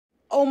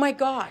Oh my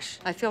gosh,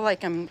 I feel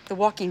like I'm the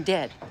Walking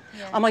Dead.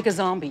 Yeah. I'm like a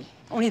zombie,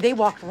 only they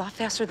walk a lot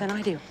faster than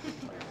I do.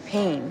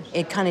 Pain,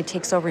 it kind of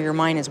takes over your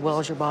mind as well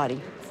as your body.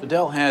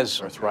 Adele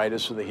has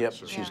arthritis of the hip.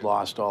 She's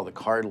lost all the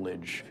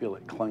cartilage. Feel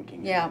it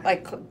clunking. Yeah,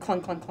 like clunk,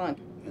 clunk, clunk.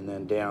 And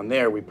then down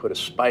there, we put a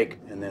spike,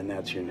 and then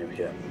that's your new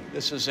hip.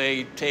 This is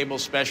a table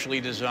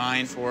specially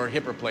designed for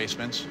hip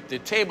replacements. The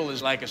table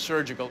is like a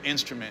surgical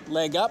instrument.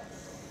 Leg up,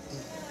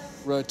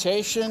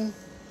 rotation.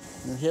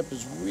 Your hip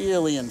is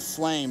really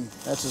inflamed.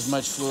 That's as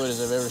much fluid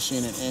as I've ever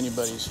seen in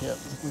anybody's hip,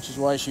 which is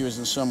why she was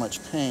in so much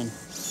pain.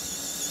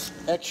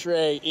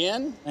 X-ray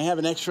in. I have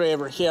an X-ray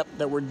of her hip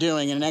that we're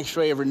doing and an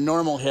X-ray of her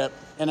normal hip,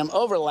 and I'm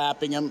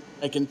overlapping them.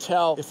 I can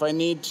tell if I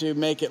need to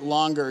make it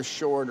longer or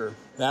shorter.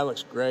 That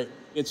looks great.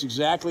 It's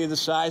exactly the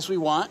size we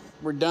want.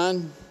 We're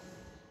done.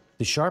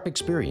 The Sharp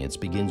experience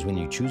begins when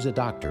you choose a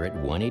doctor at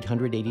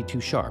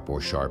 1-800-82-SHARP or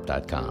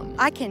sharp.com.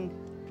 I can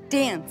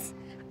dance.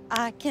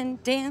 I can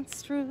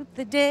dance through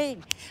the day.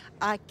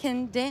 I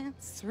can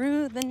dance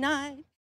through the night.